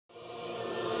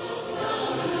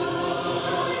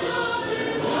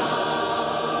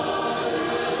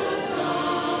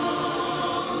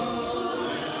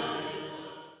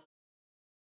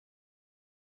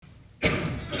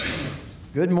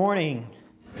Good morning.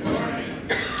 Good morning.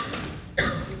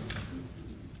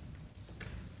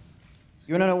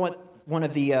 You want to know what one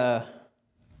of the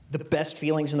best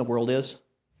feelings in the world is?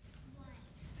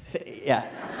 Yeah.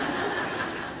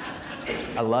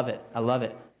 I love it. I love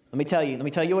it. Let me tell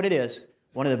you what it is.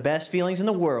 One of the best feelings in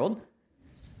the world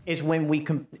is when we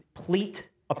complete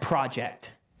a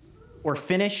project or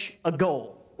finish a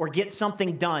goal or get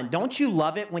something done. Don't you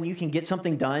love it when you can get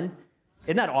something done?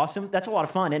 Isn't that awesome? That's a lot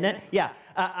of fun, isn't it? Yeah.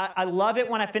 I love it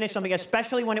when I finish something,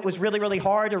 especially when it was really, really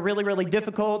hard or really, really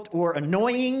difficult or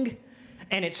annoying,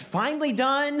 and it's finally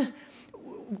done.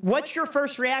 What's your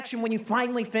first reaction when you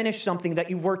finally finish something that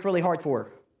you've worked really hard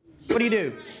for? What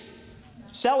do?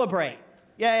 Celebrate.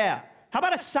 Yeah. How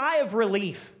about a sigh of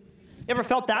relief? You ever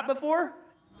felt that before?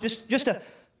 Just a,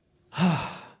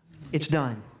 it's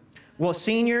done. Well,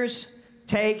 seniors,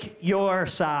 take your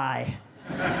sigh.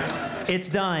 It's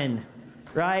done,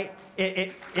 right?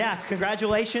 Yeah,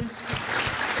 congratulations.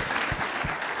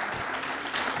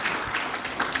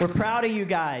 We're proud of you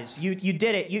guys. You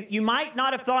did it. You might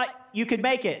not have thought you could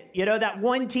make it. You know, that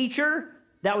one teacher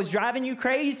that was driving you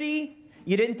crazy,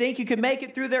 you didn't think you could make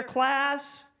it through their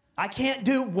class. I can't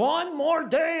do one more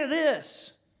day of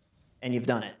this. And you've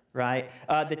done it, right?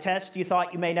 The test you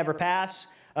thought you may never pass.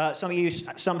 Some of you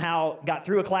somehow got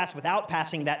through a class without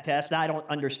passing that test. I don't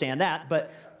understand that.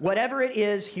 But whatever it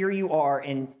is, here you are,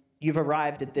 and you've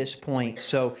arrived at this point.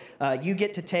 So you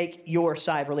get to take your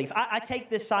sigh of relief. I take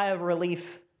this sigh of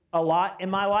relief a lot in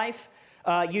my life.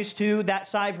 Used to, that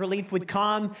sigh of relief would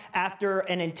come after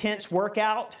an intense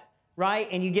workout, right?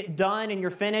 And you get done and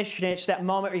you're finished, and it's that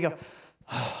moment where you go,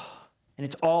 oh, and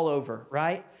it's all over,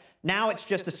 right? Now it's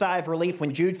just a sigh of relief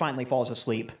when Jude finally falls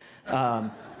asleep.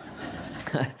 The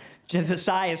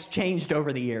sigh has changed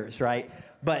over the years, right?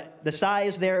 But the sigh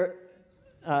is there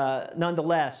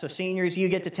nonetheless. So seniors, you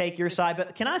get to take your sigh.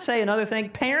 But can I say another thing?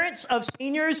 Parents of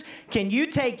seniors, can you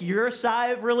take your sigh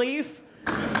of relief?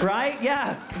 Right?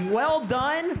 Yeah. Well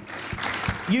done.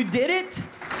 You did it.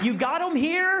 You got them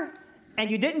here,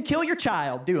 and you didn't kill your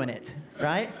child doing it,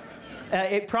 right?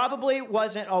 It probably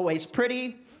wasn't always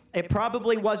pretty. It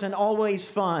probably wasn't always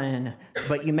fun,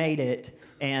 but you made it,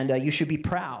 and you should be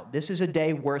proud. This is a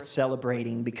day worth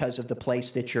celebrating because of the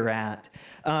place that you're at.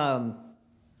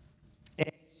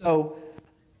 So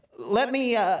let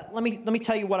me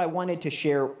tell you what I wanted to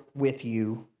share with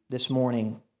you this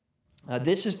morning.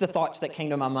 This is the thoughts that came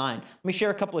to my mind. Let me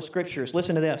share a couple of scriptures.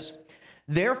 Listen to this.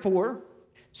 Therefore,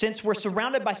 since we're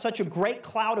surrounded by such a great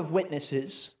cloud of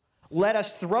witnesses, let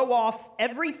us throw off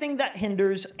everything that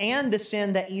hinders and the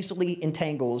sin that easily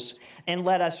entangles, and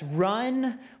let us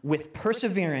run with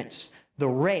perseverance the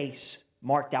race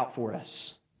marked out for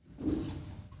us.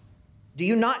 Do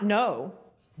you not know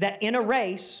that in a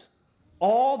race,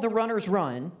 all the runners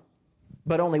run,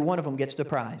 but only one of them gets the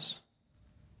prize?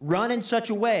 Run in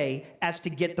such a way as to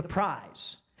get the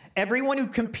prize. Everyone who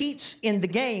competes in the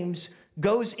games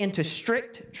goes into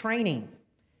strict training,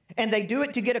 and they do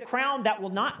it to get a crown that will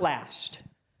not last,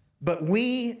 but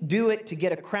we do it to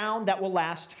get a crown that will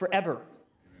last forever.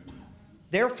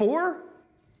 Therefore,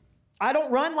 I don't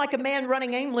run like a man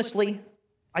running aimlessly.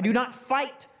 I do not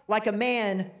fight like a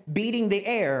man beating the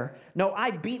air. No, I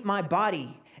beat my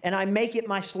body, and I make it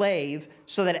my slave,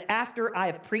 so that after I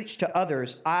have preached to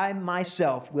others, I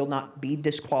myself will not be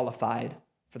disqualified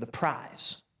for the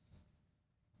prize.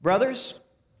 Brothers,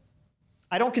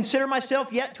 I don't consider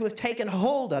myself yet to have taken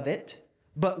hold of it,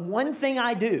 but one thing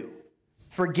I do,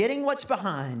 forgetting what's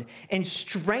behind and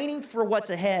straining for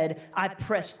what's ahead, I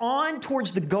press on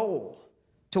towards the goal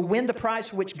to win the prize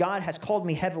for which God has called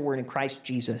me heavenward in Christ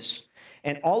Jesus.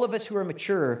 And all of us who are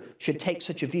mature should take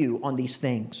such a view on these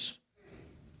things.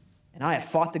 And I have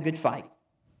fought the good fight.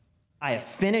 I have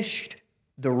finished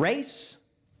the race,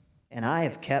 and I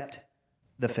have kept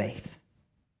the faith.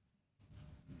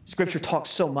 Scripture talks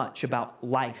so much about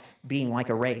life being like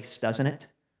a race, doesn't it?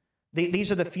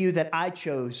 These are the few that I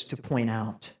chose to point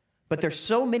out. But there's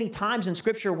so many times in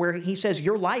Scripture where he says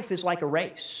your life is like a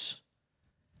race.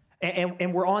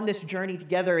 And we're on this journey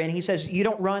together, and he says, you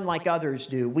don't run like others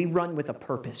do. We run with a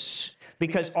purpose,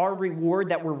 because our reward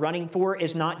that we're running for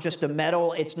is not just a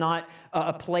medal. It's not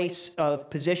a place of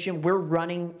position. We're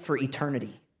running for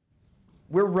eternity.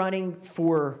 We're running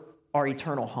for our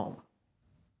eternal home,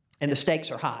 and the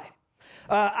stakes are high.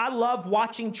 I love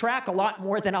watching track a lot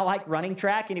more than I like running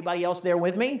track. Anybody else there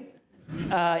with me?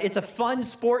 It's a fun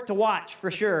sport to watch for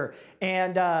sure,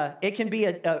 and it can be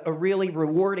a really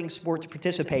rewarding sport to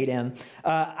participate in.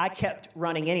 I kept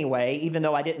running anyway, even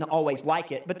though I didn't always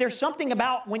like it. But there's something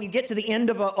about when you get to the end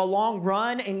of a long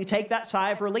run and you take that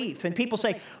sigh of relief, and people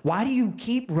say, "Why do you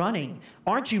keep running?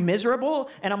 Aren't you miserable?"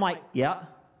 And I'm like, "Yeah."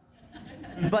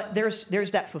 But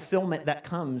there's that fulfillment that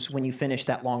comes when you finish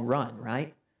that long run,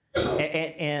 right?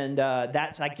 And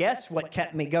that's, I guess, what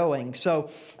kept me going. So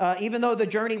even though the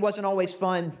journey wasn't always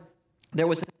fun, there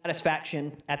was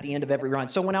satisfaction at the end of every run.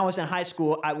 So when I was in high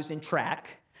school, I was in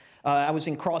track. I was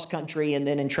in cross country and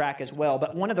then in track as well.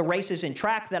 But one of the races in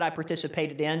track that I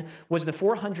participated in was the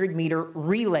 400-meter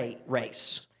relay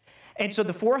race. And so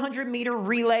the 400-meter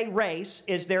relay race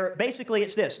is basically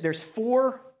it's this. There's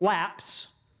 4 laps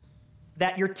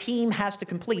that your team has to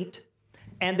complete,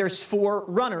 and there's 4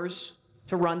 runners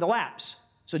to run the laps.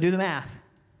 So do the math.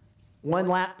 1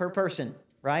 lap per person,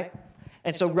 right?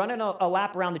 And so running a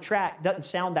lap around the track doesn't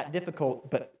sound that difficult,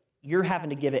 but you're having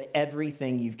to give it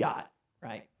everything you've got,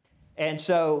 right? And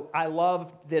so I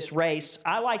loved this race.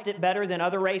 I liked it better than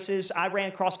other races. I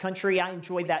ran cross country. I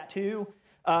enjoyed that too.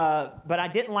 But I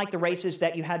didn't like the races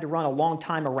that you had to run a long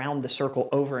time around the circle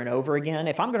over and over again.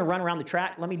 If I'm going to run around the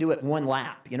track, let me do it 1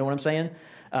 lap. You know what I'm saying?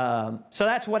 So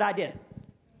that's what I did.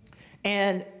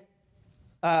 And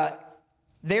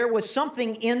there was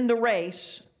something in the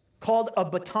race called a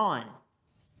baton.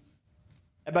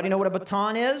 Everybody know what a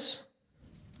baton is?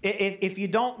 If you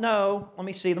don't know, let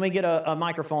me see. Let me get a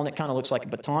microphone that kind of looks like a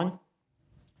baton.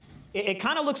 It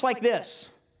kind of looks like this.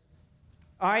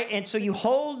 All right, and so you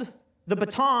hold the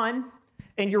baton,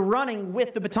 and you're running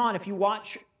with the baton. If you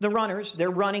watch the runners,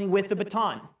 they're running with the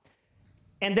baton.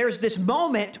 And there's this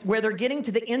moment where they're getting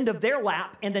to the end of their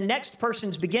lap and the next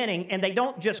person's beginning, and they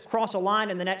don't just cross a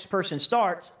line and the next person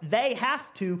starts. They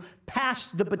have to pass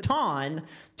the baton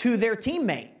to their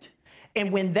teammate.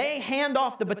 And when they hand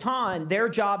off the baton, their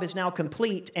job is now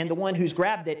complete, and the one who's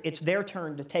grabbed it, it's their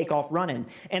turn to take off running.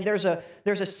 And there's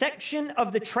a section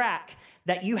of the track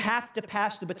that you have to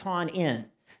pass the baton in.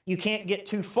 You can't get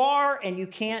too far, and you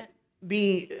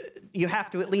have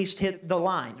to at least hit the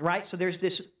line, right? So there's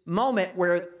this moment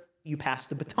where you pass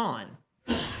the baton.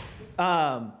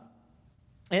 And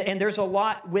there's a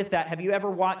lot with that. Have you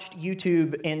ever watched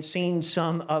YouTube and seen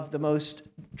some of the most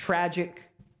tragic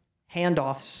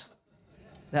handoffs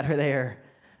that are there?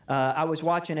 I was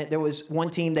watching it. There was one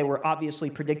team, they were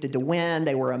obviously predicted to win.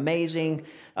 They were amazing.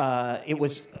 It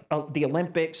was the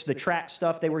Olympics, the track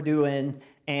stuff they were doing,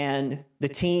 and the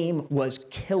team was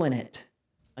killing it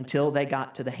until they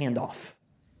got to the handoff.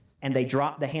 And they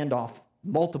dropped the handoff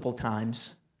multiple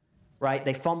times, right?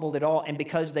 They fumbled it all. And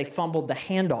because they fumbled the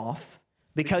handoff,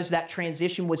 because that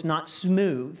transition was not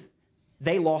smooth,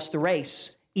 they lost the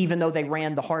race, even though they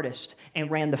ran the hardest and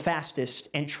ran the fastest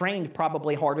and trained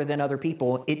probably harder than other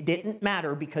people. It didn't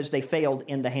matter because they failed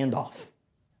in the handoff.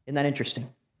 Isn't that interesting?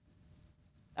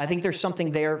 I think there's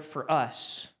something there for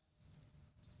us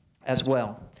as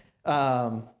well.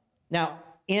 Now,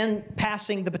 in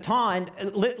passing the baton,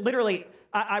 literally,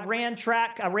 I ran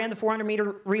track. I ran the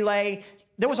 400-meter relay.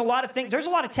 There was a lot of things. There's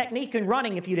a lot of technique in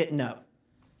running if you didn't know,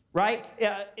 right?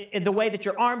 The way that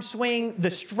your arms swing, the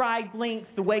stride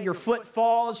length, the way your foot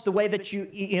falls, the way that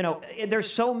you know,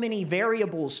 there's so many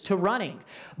variables to running.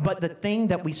 But the thing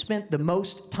that we spent the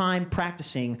most time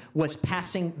practicing was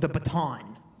passing the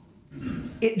baton.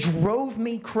 It drove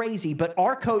me crazy, but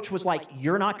our coach was like,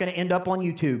 "You're not going to end up on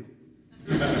YouTube."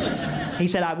 He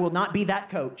said, "I will not be that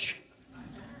coach."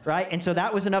 Right? And so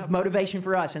that was enough motivation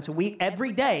for us. And so we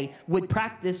every day would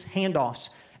practice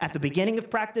handoffs at the beginning of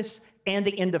practice and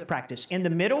the end of practice. In the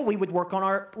middle, we would work on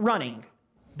our running,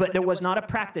 but there was not a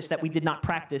practice that we did not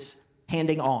practice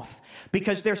handing off,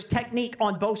 because there's technique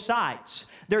on both sides.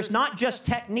 There's not just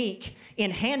technique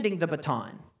in handing the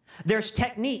baton. There's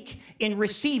technique in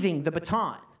receiving the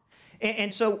baton.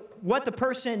 And so what the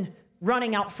person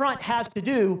running out front has to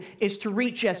do is to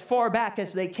reach as far back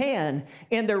as they can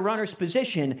in their runner's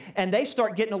position, and they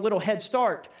start getting a little head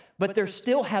start, but they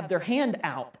still have their hand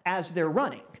out as they're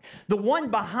running. The one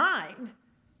behind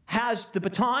has the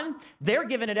baton. They're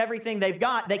giving it everything they've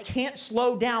got. They can't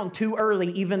slow down too early,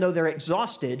 even though they're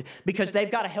exhausted, because they've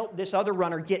got to help this other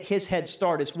runner get his head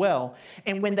start as well.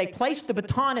 And when they place the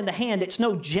baton in the hand, it's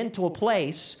no gentle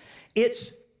place.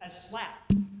 It's a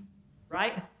slap,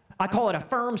 right? I call it a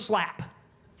firm slap.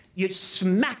 You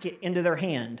smack it into their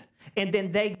hand, and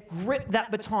then they grip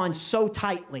that baton so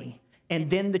tightly, and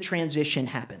then the transition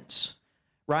happens,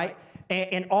 right?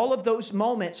 And all of those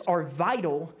moments are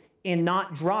vital in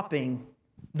not dropping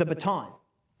the baton.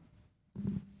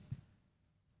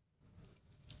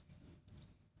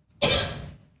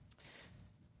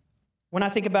 When I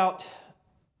think about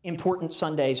important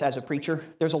Sundays as a preacher,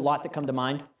 there's a lot that come to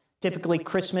mind. Typically,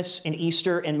 Christmas and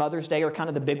Easter and Mother's Day are kind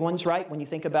of the big ones, right? When you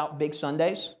think about big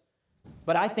Sundays.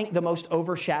 But I think the most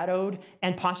overshadowed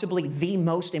and possibly the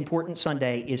most important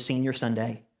Sunday is Senior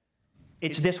Sunday.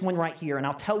 It's this one right here, and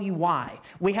I'll tell you why.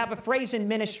 We have a phrase in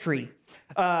ministry.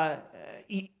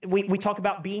 We talk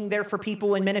about being there for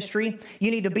people in ministry. You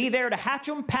need to be there to hatch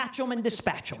them, patch them, and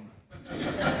dispatch them.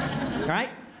 Right?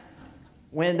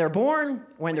 When they're born,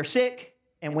 when they're sick,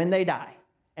 and when they die.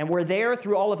 And we're there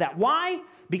through all of that. Why?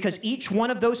 Because each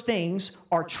one of those things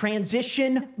are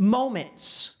transition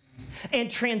moments.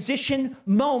 And transition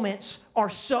moments are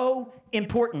so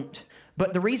important.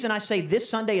 But the reason I say this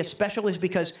Sunday is special is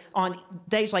because on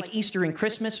days like Easter and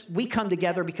Christmas, we come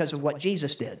together because of what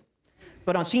Jesus did.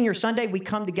 But on Senior Sunday, we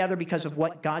come together because of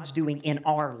what God's doing in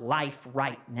our life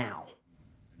right now.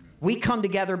 We come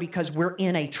together because we're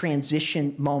in a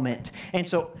transition moment. And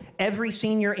so every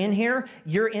senior in here,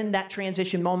 you're in that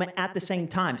transition moment at the same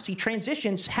time. See,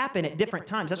 transitions happen at different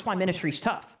times. That's why ministry's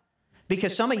tough.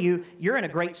 Because some of you, you're in a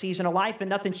great season of life and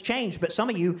nothing's changed. But some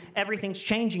of you, everything's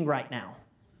changing right now.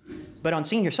 But on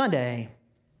Senior Sunday,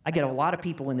 I get a lot of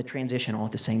people in the transition all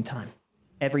at the same time.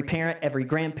 Every parent, every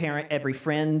grandparent, every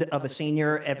friend of a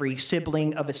senior, every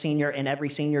sibling of a senior, and every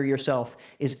senior yourself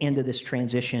is into this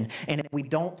transition. And if we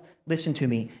don't, listen to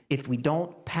me, if we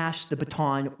don't pass the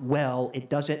baton well,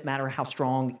 it doesn't matter how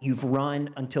strong you've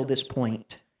run until this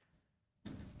point.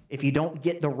 If you don't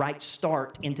get the right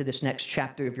start into this next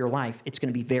chapter of your life, it's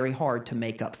going to be very hard to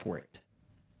make up for it.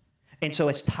 And so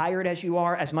as tired as you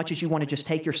are, as much as you want to just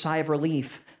take your sigh of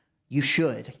relief, you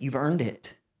should. You've earned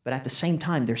it. But at the same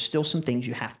time, there's still some things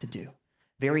you have to do.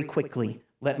 Very quickly,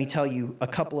 let me tell you a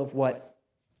couple of what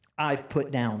I've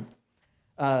put down.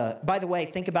 By the way,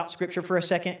 think about Scripture for a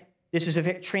second.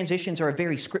 Transitions are a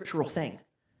very scriptural thing.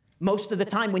 Most of the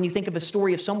time when you think of a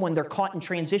story of someone, they're caught in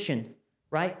transition,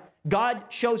 right? God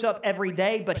shows up every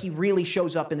day, but he really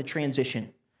shows up in the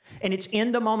transition. And it's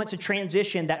in the moments of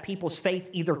transition that people's faith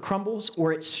either crumbles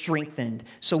or it's strengthened.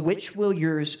 So which will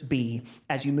yours be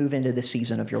as you move into this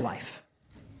season of your life?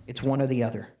 It's one or the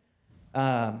other.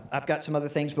 I've got some other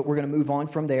things, but we're going to move on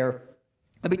from there.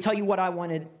 Let me tell you what I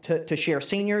wanted to share.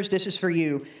 Seniors, this is for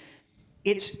you.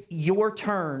 It's your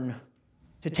turn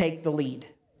to take the lead.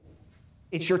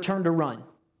 It's your turn to run,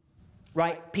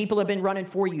 right? People have been running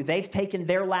for you. They've taken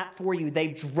their lap for you.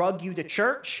 They've drug you to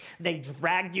church. They've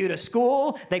dragged you to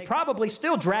school. They probably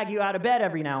still drag you out of bed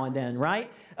every now and then,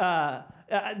 right?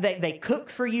 They cook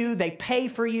for you. They pay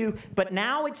for you. But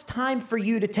now it's time for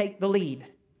you to take the lead.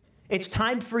 It's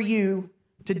time for you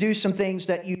to do some things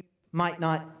that you might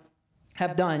not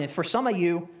have done. And for some of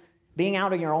you, being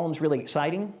out on your own is really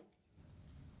exciting.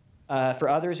 For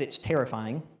others, it's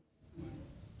terrifying.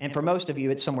 And for most of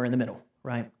you, it's somewhere in the middle,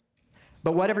 right?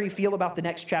 But whatever you feel about the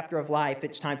next chapter of life,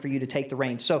 it's time for you to take the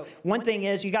reins. So one thing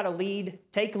is you got to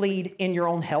take lead in your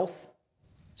own health.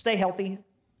 Stay healthy.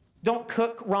 Don't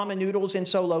cook ramen noodles in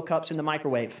Solo cups in the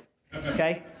microwave,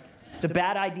 okay? It's a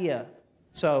bad idea.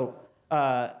 So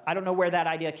I don't know where that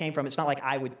idea came from. It's not like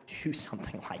I would do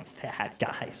something like that,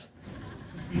 guys.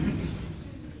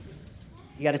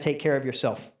 You got to take care of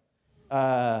yourself.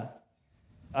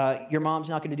 Your mom's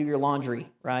not going to do your laundry,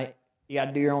 right? You got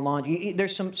to do your own laundry.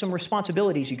 There's some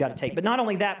responsibilities you got to take. But not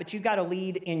only that, but you got to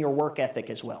lead in your work ethic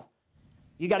as well.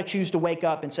 You got to choose to wake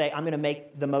up and say, I'm going to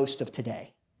make the most of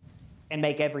today and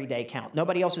make every day count.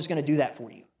 Nobody else is going to do that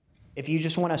for you. If you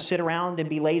just want to sit around and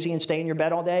be lazy and stay in your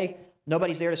bed all day,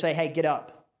 nobody's there to say, hey, get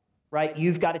up, right?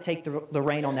 You've got to take the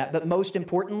rein on that. But most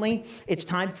importantly, it's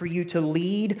time for you to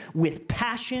lead with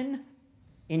passion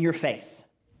in your faith.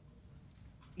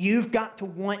 You've got to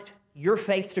want your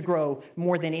faith to grow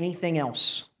more than anything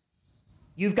else.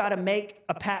 You've got to make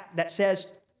a pact that says,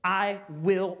 I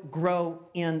will grow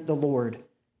in the Lord.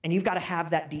 And you've got to have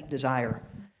that deep desire.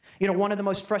 You know, one of the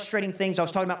most frustrating things, I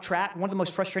was talking about track, one of the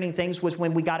most frustrating things was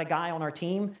when we got a guy on our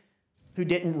team who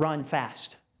didn't run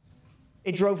fast.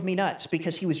 It drove me nuts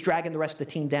because he was dragging the rest of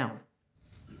the team down.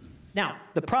 Now,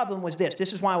 the problem was this.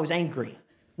 This is why I was angry.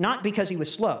 Not because he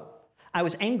was slow. I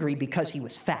was angry because he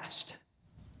was fast.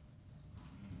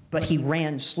 But he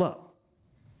ran slow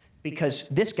because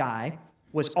this guy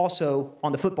was also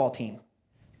on the football team.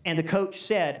 And the coach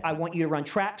said, I want you to run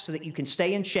track so that you can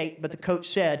stay in shape. But the coach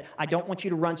said, I don't want you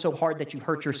to run so hard that you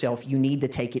hurt yourself. You need to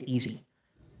take it easy.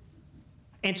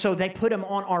 And so they put him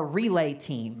on our relay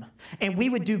team. And we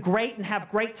would do great and have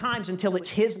great times until it's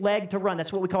his leg to run.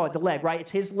 That's what we call it, the leg, right?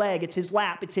 It's his leg, it's his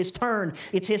lap, it's his turn.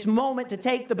 It's his moment to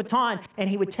take the baton. And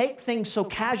he would take things so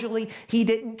casually, he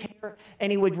didn't care.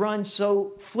 And he would run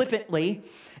so flippantly.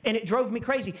 And it drove me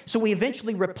crazy. So we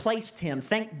eventually replaced him,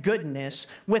 thank goodness,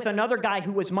 with another guy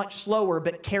who was much slower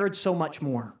but cared so much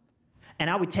more. And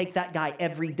I would take that guy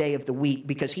every day of the week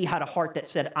because he had a heart that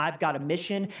said, I've got a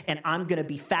mission and I'm going to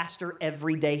be faster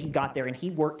every day he got there. And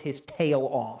he worked his tail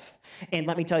off. And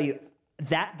let me tell you,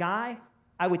 that guy,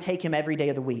 I would take him every day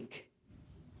of the week,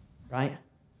 right?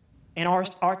 And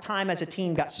our time as a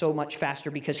team got so much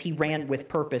faster because he ran with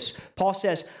purpose. Paul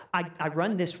says, I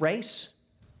run this race,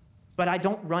 but I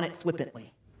don't run it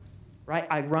flippantly. Right?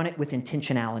 I run it with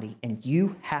intentionality, and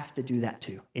you have to do that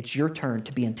too. It's your turn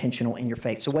to be intentional in your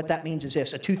faith. So what that means is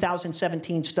this. A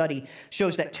 2017 study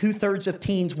shows that 2/3 of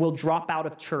teens will drop out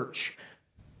of church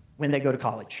when they go to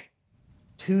college.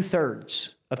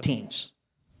 2/3 of teens.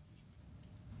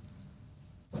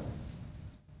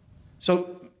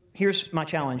 So here's my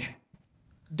challenge.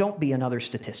 Don't be another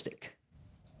statistic.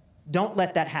 Don't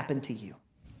let that happen to you.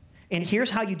 And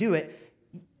here's how you do it.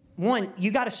 One,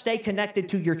 you got to stay connected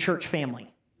to your church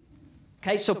family.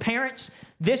 Okay, so parents,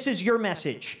 this is your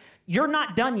message. You're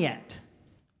not done yet.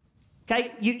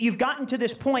 Okay, you've gotten to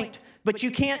this point, but you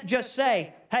can't just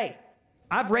say, hey,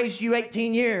 I've raised you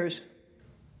 18 years.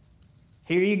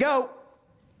 Here you go.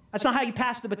 That's not how you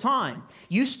pass the baton.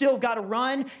 You still got to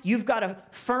run. You've got to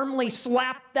firmly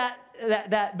slap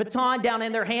that baton down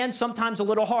in their hands, sometimes a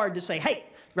little hard to say, hey,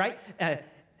 right?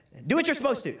 Do what you're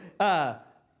supposed to.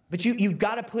 But you've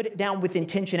got to put it down with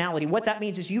intentionality. What that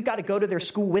means is you've got to go to their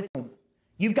school with them.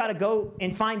 You've got to go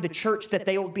and find the church that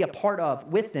they will be a part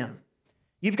of with them.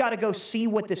 You've got to go see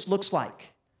what this looks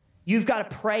like. You've got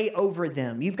to pray over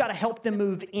them. You've got to help them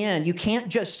move in. You can't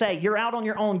just say, you're out on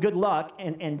your own, good luck,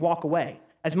 and walk away.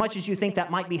 As much as you think that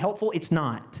might be helpful, it's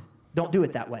not. Don't do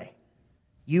it that way.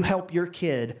 You help your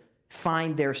kid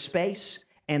find their space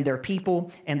and their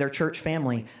people and their church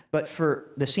family. But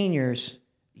for the seniors,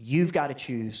 you've got to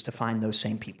choose to find those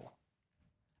same people.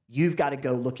 You've got to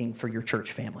go looking for your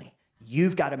church family.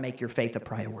 You've got to make your faith a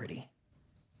priority.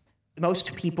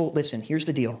 Most people, listen, here's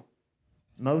the deal.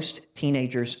 Most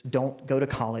teenagers don't go to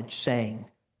college saying,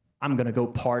 I'm going to go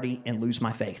party and lose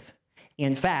my faith.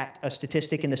 In fact, a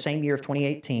statistic in the same year of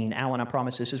 2018, Alan, I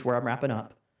promise this is where I'm wrapping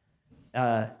up.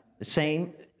 The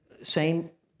same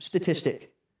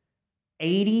statistic,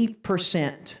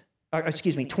 20%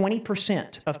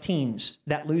 of teens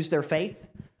that lose their faith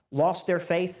lost their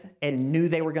faith and knew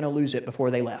they were going to lose it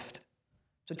before they left.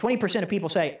 So 20% of people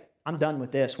say, I'm done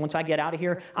with this. Once I get out of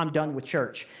here, I'm done with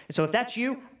church. And so if that's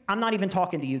you, I'm not even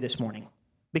talking to you this morning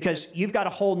because you've got a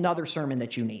whole nother sermon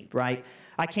that you need, right?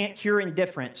 I can't cure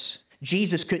indifference.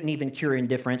 Jesus couldn't even cure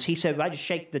indifference. He said, I just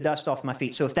shake the dust off my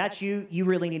feet. So if that's you, you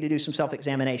really need to do some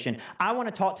self-examination. I want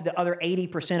to talk to the other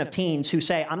 80% of teens who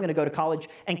say, I'm going to go to college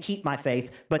and keep my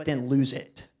faith, but then lose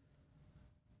it.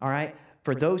 All right?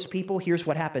 For those people, here's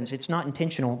what happens. It's not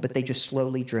intentional, but they just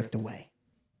slowly drift away.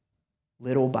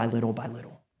 Little by little by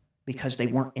little. Because they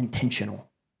weren't intentional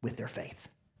with their faith.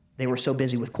 They were so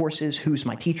busy with courses. Who's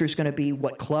my teacher's going to be?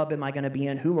 What club am I going to be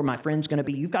in? Who are my friends going to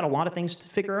be? You've got a lot of things to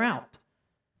figure out.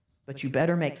 But you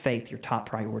better make faith your top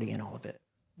priority in all of it.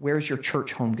 Where's your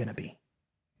church home going to be?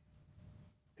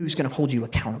 Who's going to hold you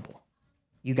accountable?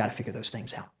 You got to figure those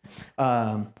things out.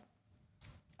 I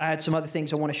had some other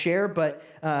things I want to share, but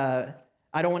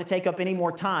I don't want to take up any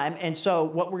more time. And so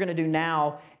what we're going to do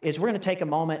now is we're going to take a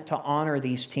moment to honor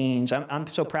these teens. I'm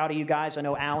so proud of you guys. I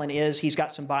know Alan is. He's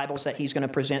got some Bibles that he's going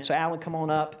to present. So Alan, come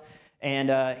on up,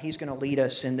 and he's going to lead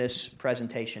us in this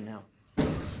presentation now.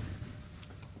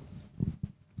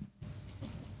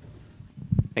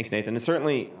 Thanks, Nathan. And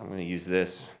certainly, I'm going to use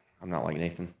this. I'm not like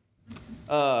Nathan.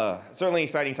 Certainly an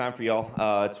exciting time for y'all.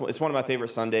 It's one of my favorite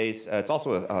Sundays. It's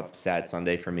also a sad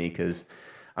Sunday for me because,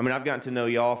 I mean, I've gotten to know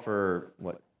y'all for,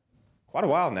 quite a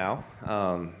while now.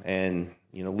 And,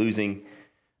 losing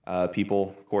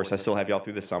people, of course, I still have y'all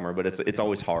through the summer, but it's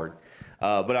always hard.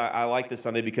 But I like this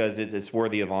Sunday because it's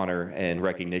worthy of honor and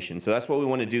recognition. So that's what we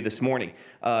want to do this morning.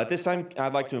 At this time,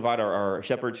 I'd like to invite our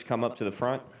shepherds to come up to the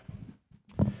front.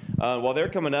 While they're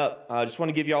coming up, I just want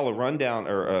to give you all a rundown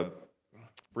or a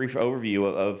brief overview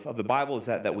of the Bibles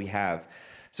that we have.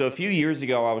 So a few years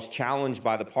ago, I was challenged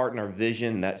by the part in our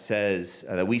vision that says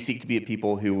that we seek to be a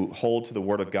people who hold to the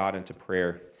Word of God and to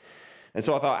prayer. And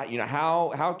so I thought,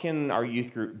 how can our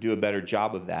youth group do a better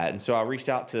job of that? And so I reached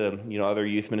out to other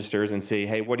youth ministers and say,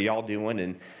 hey, what are y'all doing?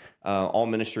 And all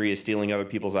ministry is stealing other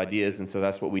people's ideas, and so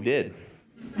that's what we did.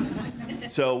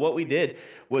 So what we did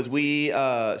was we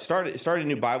started a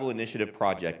new Bible initiative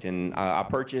project, and I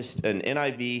purchased an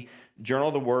NIV Journal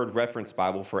of the Word reference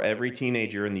Bible for every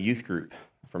teenager in the youth group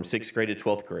from 6th grade to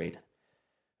 12th grade.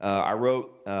 I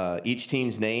wrote each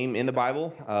teen's name in the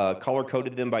Bible,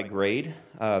 color-coded them by grade.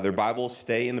 Their Bibles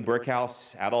stay in the brick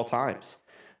house at all times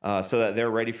so that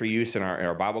they're ready for use in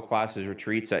our Bible classes,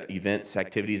 retreats, events,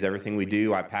 activities, everything we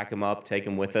do. I pack them up, take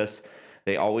them with us.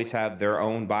 They always have their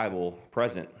own Bible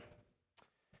present.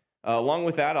 Along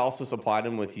with that, I also supplied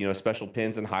them with special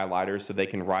pens and highlighters so they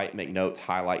can write, make notes,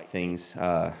 highlight things,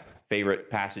 favorite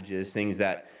passages, things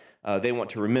that they want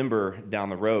to remember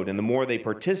down the road. And the more they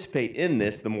participate in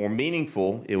this, the more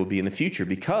meaningful it will be in the future,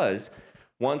 because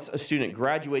once a student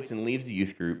graduates and leaves the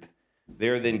youth group,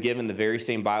 they're then given the very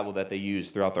same Bible that they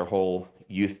use throughout their whole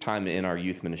youth time in our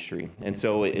youth ministry. And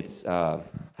so it's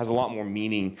has a lot more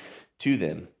meaning to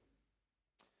them.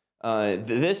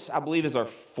 This, I believe, is our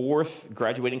 4th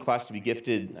graduating class to be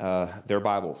gifted their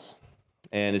Bibles.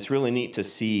 And it's really neat to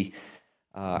see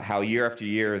how year after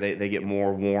year they get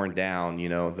more worn down.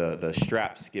 The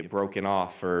straps get broken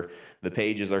off, or the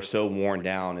pages are so worn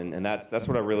down. And that's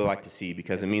what I really like to see,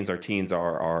 because it means our teens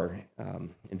are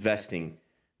investing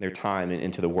their time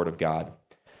into the Word of God.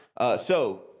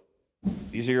 So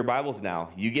these are your Bibles now.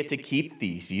 You get to keep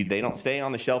these. They don't stay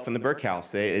on the shelf in the brick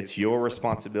house. It's your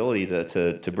responsibility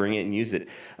to bring it and use it.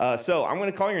 So I'm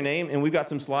going to call your name, and we've got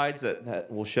some slides that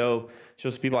will show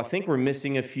some people. I think we're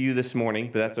missing a few this morning,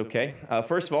 but that's okay.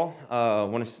 First of all, I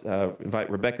want to invite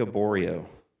Rebecca Borio.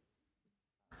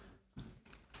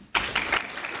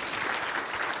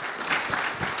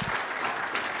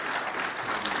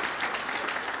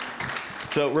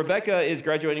 So Rebecca is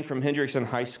graduating from Hendrickson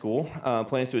High School,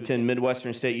 plans to attend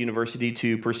Midwestern State University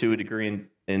to pursue a degree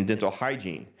in dental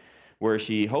hygiene, where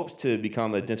she hopes to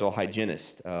become a dental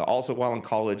hygienist. Also, while in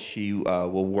college, she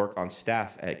will work on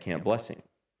staff at Camp Blessing.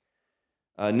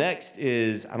 Next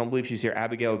is, I don't believe she's here,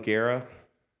 Abigail Guerra.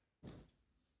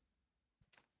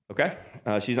 Okay,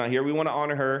 she's not here. We want to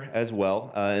honor her as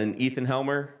well. And Ethan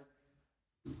Helmer.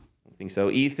 I think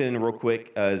so. Ethan, real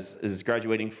quick, is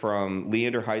graduating from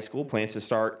Leander High School, plans to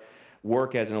start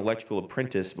work as an electrical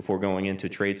apprentice before going into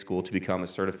trade school to become a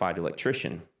certified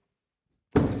electrician.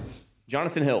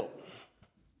 Jonathan Hilt.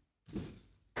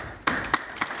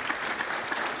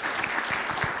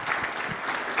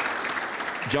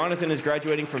 Jonathan is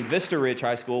graduating from Vista Ridge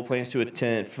High School, plans to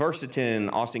attend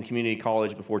Austin Community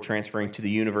College before transferring to the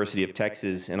University of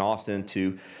Texas in Austin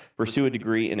to pursue a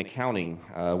degree in accounting,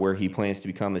 where he plans to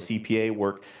become a CPA,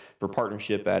 work for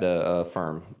partnership at a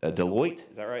firm. Deloitte,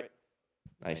 is that right?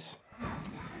 Nice.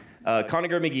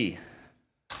 Conager McGee.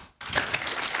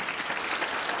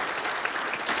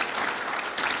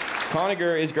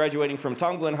 Conager is graduating from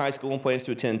Tom Glenn High School and plans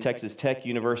to attend Texas Tech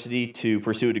University to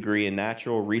pursue a degree in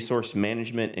natural resource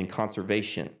management and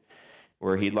conservation,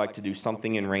 where he'd like to do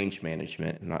something in range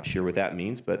management. I'm not sure what that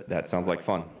means, but that sounds like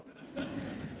fun.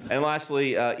 And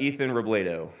lastly, Ethan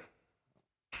Robledo.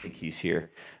 I think he's here.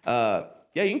 Yeah,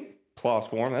 you can applause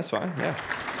for him. That's fine.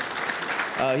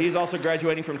 Yeah. He's also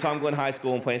graduating from Tom Glenn High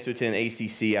School and plans to attend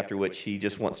ACC, after which he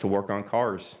just wants to work on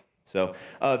cars. So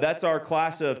that's our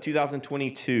class of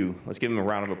 2022. Let's give him a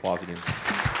round of applause again.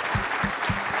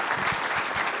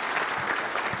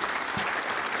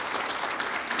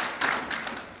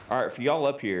 All right, for y'all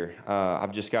up here,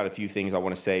 I've just got a few things I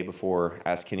want to say before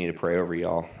I ask Kenny to pray over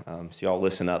y'all. So y'all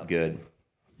listen up good.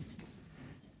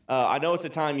 I know it's a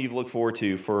time you've looked forward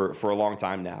to for a long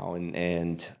time now,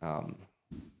 and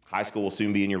high school will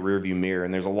soon be in your rearview mirror,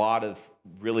 and there's a lot of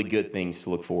really good things to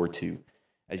look forward to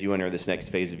as you enter this next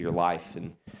phase of your life.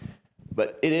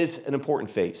 But it is an important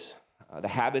phase. The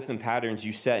habits and patterns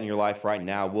you set in your life right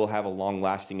now will have a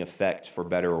long-lasting effect for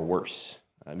better or worse.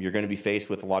 You're going to be faced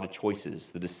with a lot of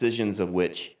choices, the decisions of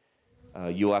which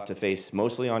you'll have to face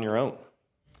mostly on your own.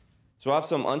 So I have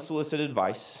some unsolicited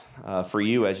advice for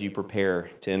you as you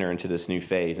prepare to enter into this new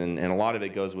phase, and a lot of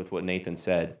it goes with what Nathan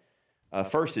said.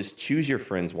 First is choose your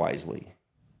friends wisely.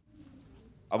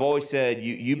 I've always said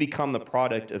you become the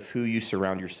product of who you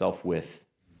surround yourself with.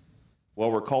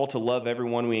 While we're called to love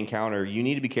everyone we encounter, you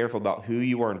need to be careful about who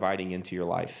you are inviting into your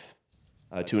life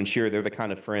to ensure they're the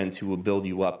kind of friends who will build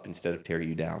you up instead of tear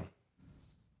you down.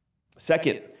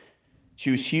 Second,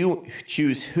 choose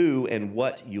who and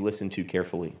what you listen to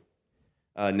carefully.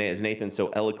 As Nathan so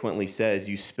eloquently says,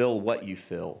 you spill what you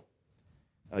fill.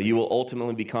 You will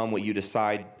ultimately become what you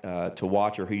decide to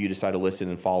watch or who you decide to listen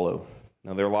and follow.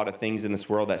 Now, there are a lot of things in this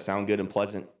world that sound good and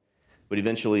pleasant, but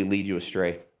eventually lead you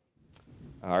astray.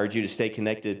 I urge you to stay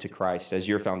connected to Christ as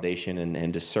your foundation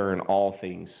and discern all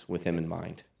things with him in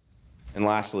mind. And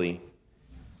lastly,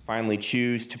 Finally,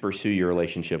 choose to pursue your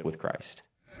relationship with Christ.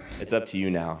 It's up to you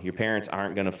now. Your parents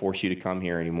aren't going to force you to come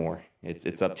here anymore.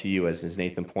 It's up to you, as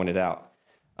Nathan pointed out.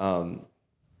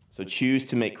 So choose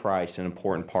to make Christ an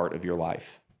important part of your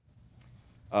life.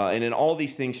 And in all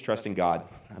these things, trust in God.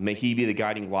 May he be the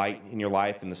guiding light in your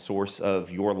life and the source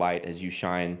of your light as you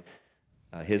shine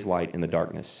his light in the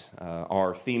darkness.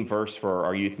 Our theme verse for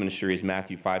our youth ministry is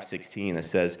Matthew 5:16. That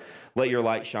says, "Let your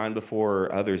light shine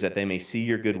before others that they may see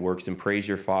your good works and praise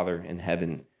your Father in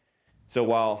heaven." So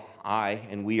while I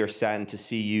and we are saddened to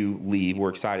see you leave, we're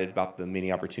excited about the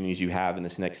many opportunities you have in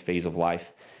this next phase of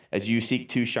life as you seek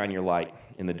to shine your light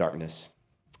in the darkness.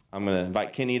 I'm going to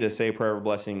invite Keene to say a prayer of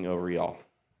blessing over y'all.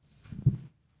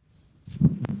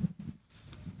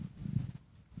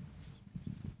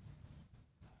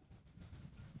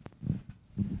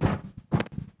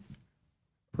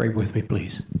 Pray with me,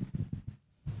 please.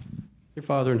 Dear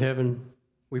Father in heaven,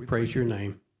 we praise your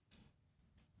name.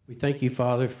 We thank you,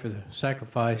 Father, for the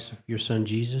sacrifice of your Son,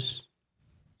 Jesus,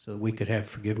 so that we could have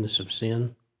forgiveness of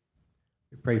sin.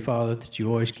 We pray, Father, that you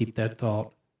always keep that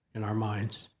thought in our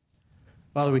minds.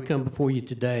 Father, we come before you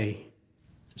today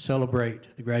to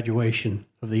celebrate the graduation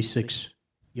of these 6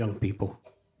 young people.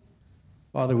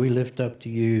 Father, we lift up to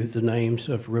you the names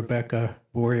of Rebecca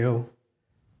Borio,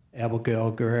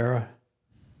 Abigail Guerrera,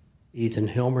 Ethan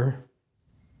Hilmer,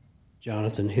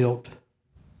 Jonathan Hilt,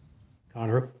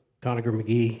 Conager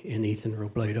McGee, and Ethan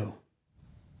Robledo.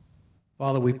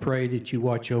 Father, we pray that you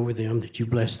watch over them, that you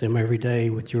bless them every day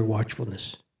with your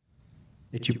watchfulness,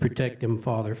 that you protect them,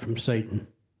 Father, from Satan.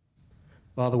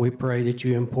 Father, we pray that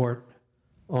you impart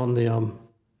on them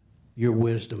your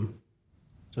wisdom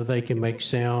so they can make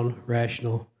sound,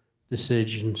 rational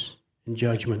decisions and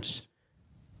judgments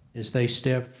as they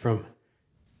step from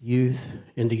youth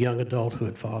into young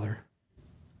adulthood, Father.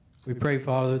 We pray,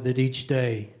 Father, that each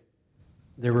day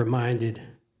they're reminded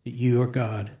that you are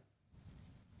God,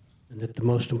 and that the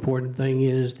most important thing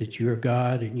is that you are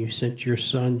God and you sent your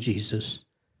Son, Jesus,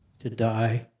 to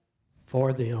die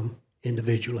for them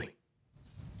individually.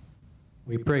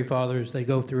 We pray, Father, as they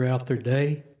go throughout their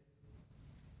day,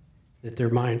 that they're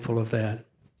mindful of that.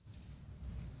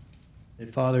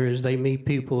 That, Father, as they meet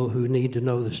people who need to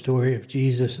know the story of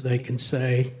Jesus, they can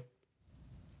say,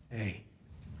 hey,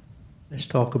 let's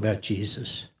talk about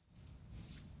Jesus.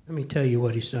 Let me tell you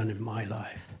what he's done in my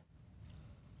life.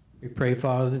 We pray,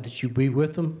 Father, that you be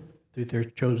with them through their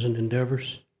chosen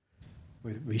endeavors,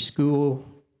 whether it be school,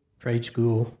 trade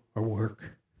school, or work.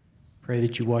 Pray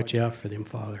that you watch out for them,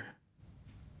 Father.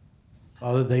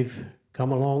 Father, they've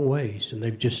come a long ways, and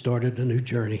they've just started a new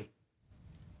journey.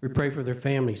 We pray for their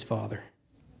families, Father,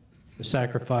 the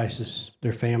sacrifices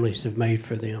their families have made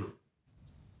for them,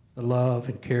 the love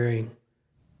and caring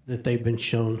that they've been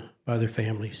shown by their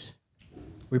families.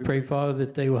 We pray, Father,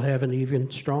 that they will have an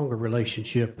even stronger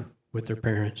relationship with their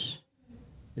parents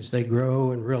as they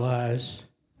grow and realize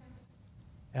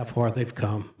how far they've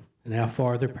come and how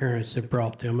far their parents have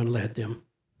brought them and led them.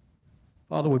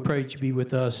 Father, we pray that you be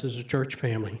with us as a church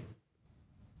family,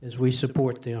 as we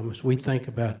support them, as we think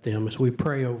about them, as we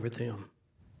pray over them,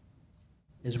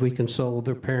 as we console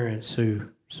their parents who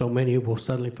so many will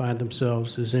suddenly find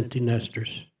themselves as empty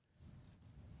nesters.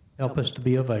 Help us to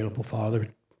be available, Father,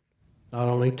 not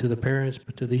only to the parents,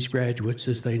 but to these graduates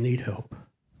as they need help.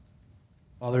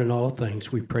 Father, in all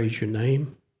things, we praise your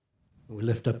name, and we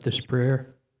lift up this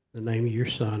prayer in the name of your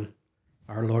Son,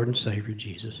 our Lord and Savior,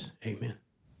 Jesus. Amen.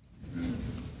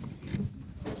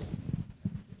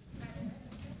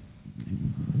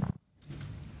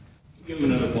 Give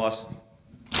him another applause.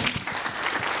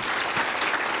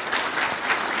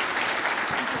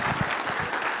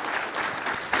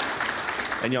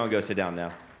 And y'all can go sit down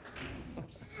now.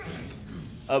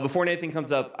 Before Nathan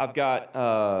comes up, I've got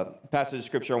a passage of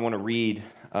scripture I want to read.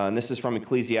 And this is from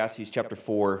Ecclesiastes chapter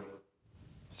 4,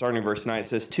 starting in verse 9. It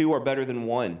says, 2 are better than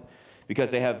 1, because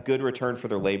they have good return for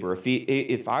their labor.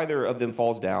 If either of them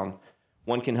falls down,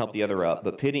 one can help the other up.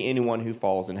 But pity anyone who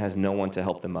falls and has no one to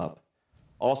help them up.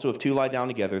 Also, if 2 lie down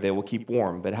together, they will keep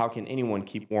warm. But how can anyone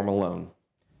keep warm alone?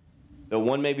 Though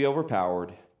one may be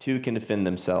overpowered, 2 can defend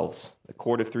themselves. The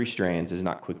cord of 3 strands is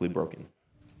not quickly broken.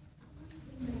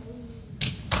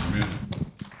 Amen.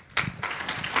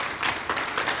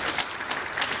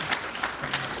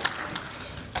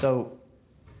 So,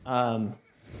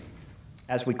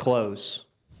 as we close,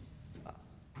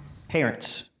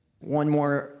 parents, one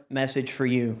more message for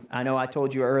you. I know I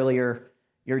told you earlier,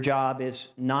 your job is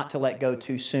not to let go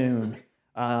too soon,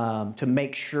 to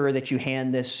make sure that you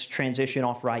hand this transition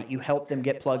off right. You help them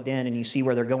get plugged in and you see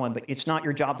where they're going, but it's not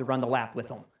your job to run the lap with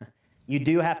them. You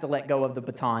do have to let go of the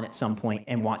baton at some point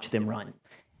and watch them run.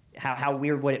 How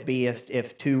weird would it be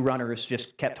if two runners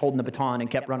just kept holding the baton and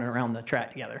kept running around the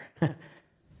track together?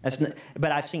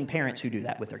 But I've seen parents who do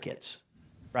that with their kids,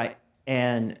 right?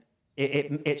 And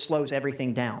it slows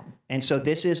everything down. And so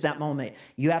this is that moment.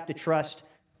 You have to trust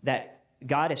that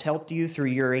God has helped you through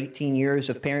your 18 years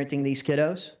of parenting these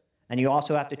kiddos. And you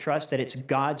also have to trust that it's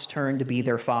God's turn to be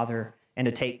their father and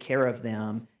to take care of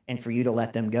them and for you to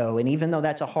let them go. And even though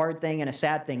that's a hard thing and a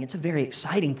sad thing, it's a very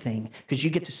exciting thing because you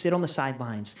get to sit on the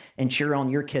sidelines and cheer on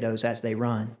your kiddos as they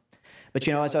run. But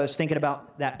as I was thinking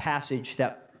about that passage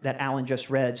that Alan just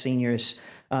read, seniors,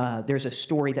 there's a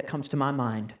story that comes to my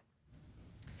mind.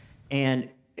 And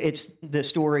it's the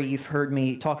story, you've heard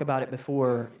me talk about it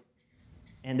before.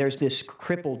 And there's this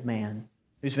crippled man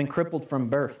who's been crippled from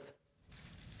birth.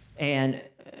 And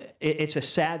it's a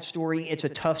sad story. It's a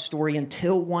tough story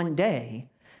until one day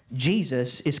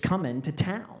Jesus is coming to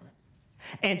town.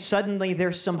 And suddenly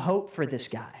there's some hope for this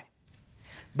guy.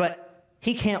 But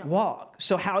he can't walk.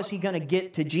 So how is he going to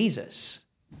get to Jesus?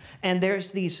 And there's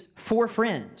these 4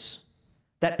 friends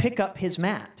that pick up his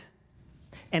mat.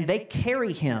 And they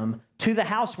carry him to the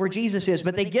house where Jesus is.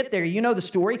 But they get there. You know the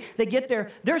story. They get there.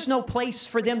 There's no place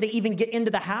for them to even get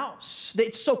into the house.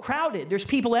 It's so crowded. There's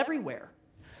people everywhere.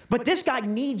 But this guy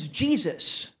needs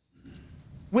Jesus.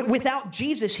 Without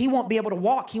Jesus, he won't be able to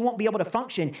walk. He won't be able to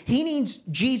function. He needs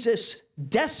Jesus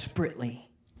desperately.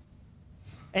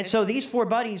 And so these 4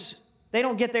 buddies, they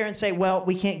don't get there and say, well,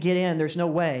 we can't get in. There's no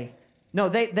way. No,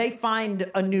 they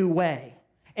find a new way.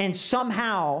 And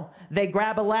somehow they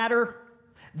grab a ladder.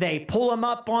 They pull him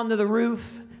up onto the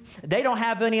roof. They don't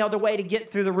have any other way to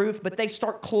get through the roof, but they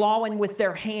start clawing with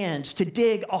their hands to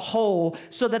dig a hole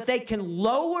so that they can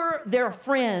lower their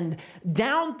friend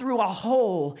down through a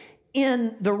hole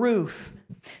in the roof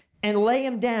and lay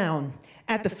him down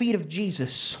at the feet of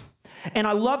Jesus. And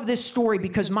I love this story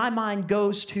because my mind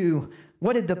goes to,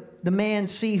 what did the man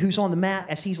see who's on the mat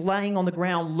as he's laying on the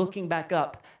ground looking back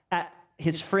up at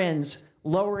his friends,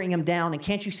 lowering him down? And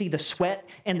can't you see the sweat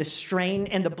and the strain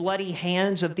and the bloody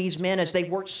hands of these men as they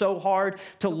worked so hard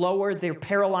to lower their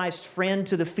paralyzed friend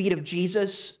to the feet of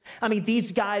Jesus? I mean,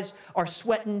 these guys are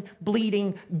sweating,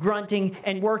 bleeding, grunting,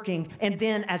 and working. And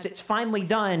then as it's finally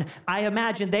done, I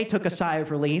imagine they took a sigh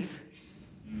of relief.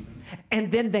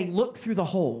 And then they look through the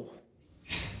hole.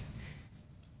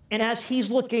 And as he's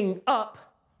looking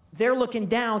up, they're looking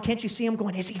down. Can't you see him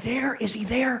going, is he there? Is he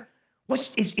there?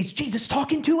 Is Jesus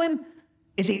talking to him?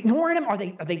 Is he ignoring him? Are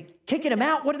they kicking him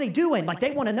out? What are they doing? Like,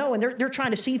 they want to know, and they're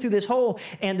trying to see through this hole.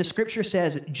 And the scripture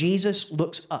says Jesus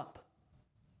looks up.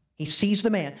 He sees the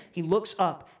man. He looks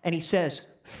up, and he says,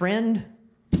 friend,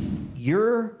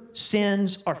 your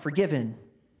sins are forgiven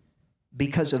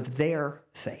because of their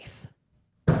faith.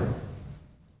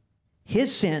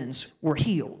 His sins were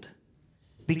healed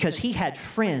because he had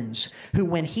friends who,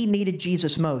 when he needed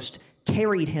Jesus most,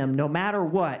 carried him no matter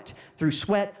what through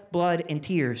sweat, blood, and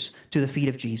tears to the feet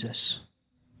of Jesus.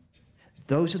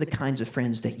 Those are the kinds of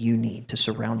friends that you need to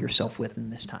surround yourself with in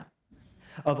this time.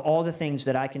 Of all the things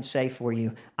that I can say for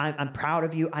you, I'm proud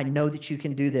of you. I know that you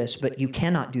can do this, but you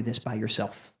cannot do this by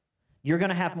yourself. You're going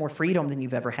to have more freedom than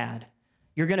you've ever had.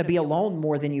 You're going to be alone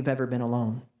more than you've ever been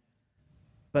alone.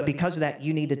 But because of that,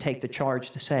 you need to take the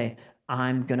charge to say,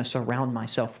 I'm going to surround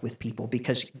myself with people,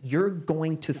 because you're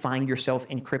going to find yourself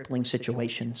in crippling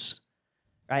situations.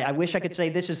 Right? I wish I could say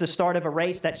this is the start of a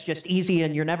race that's just easy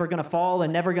and you're never going to fall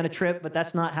and never going to trip, but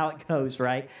that's not how it goes,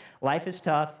 right? Life is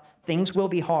tough. Things will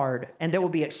be hard, and there will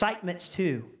be excitements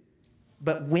too.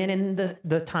 But when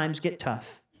the times get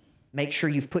tough, make sure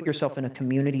you've put yourself in a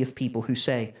community of people who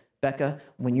say, Becca,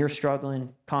 when you're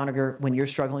struggling, Conager, when you're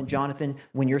struggling, Jonathan,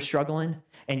 when you're struggling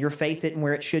and your faith isn't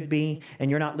where it should be and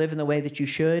you're not living the way that you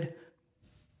should,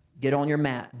 get on your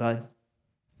mat, bud.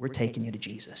 We're taking you to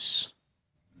Jesus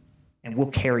and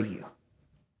we'll carry you.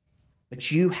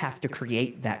 But you have to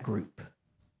create that group.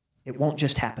 It won't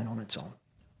just happen on its own.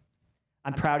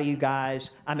 I'm proud of you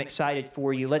guys. I'm excited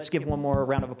for you. Let's give one more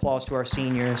round of applause to our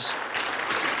seniors.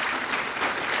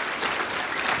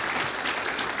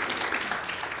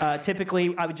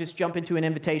 Typically, I would just jump into an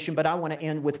invitation, but I want to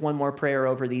end with one more prayer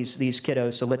over these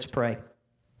kiddos, so let's pray.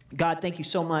 God, thank you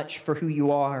so much for who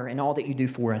you are and all that you do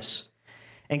for us.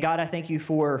 And God, I thank you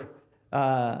for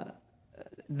the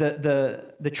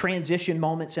transition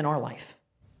moments in our life.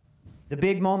 The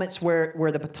big moments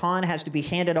where the baton has to be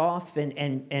handed off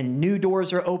and new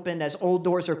doors are opened as old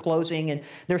doors are closing. And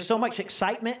there's so much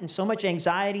excitement and so much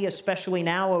anxiety, especially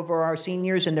now over our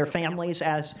seniors and their families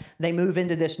as they move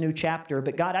into this new chapter.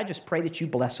 But God, I just pray that you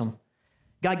bless them.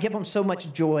 God, give them so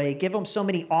much joy. Give them so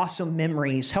many awesome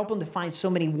memories. Help them to find so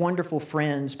many wonderful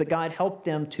friends. But God, help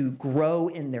them to grow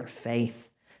in their faith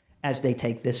as they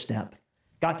take this step.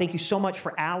 God, thank you so much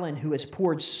for Alan, who has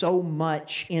poured so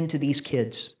much into these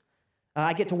kids.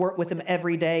 I get to work with him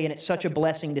every day, and it's such a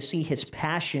blessing to see his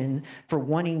passion for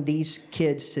wanting these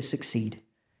kids to succeed.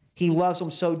 He loves them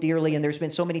so dearly, and there's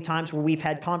been so many times where we've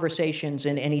had conversations,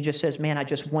 and he just says, man, I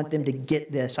just want them to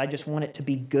get this. I just want it to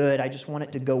be good. I just want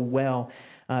it to go well.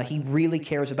 He really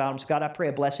cares about them. So God, I pray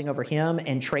a blessing over him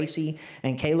and Tracy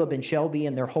and Caleb and Shelby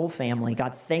and their whole family.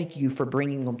 God, thank you for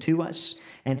bringing them to us,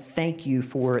 and thank you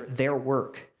for their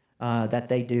work that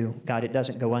they do. God, it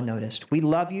doesn't go unnoticed. We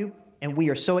love you, and we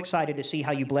are so excited to see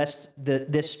how you bless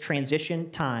this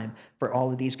transition time for all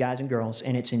of these guys and girls.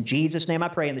 And it's in Jesus' name I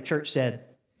pray, and the church said,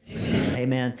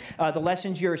 Amen. The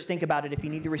lesson's yours. Think about it. If you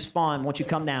need to respond, won't you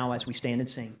come now as we stand and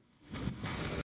sing?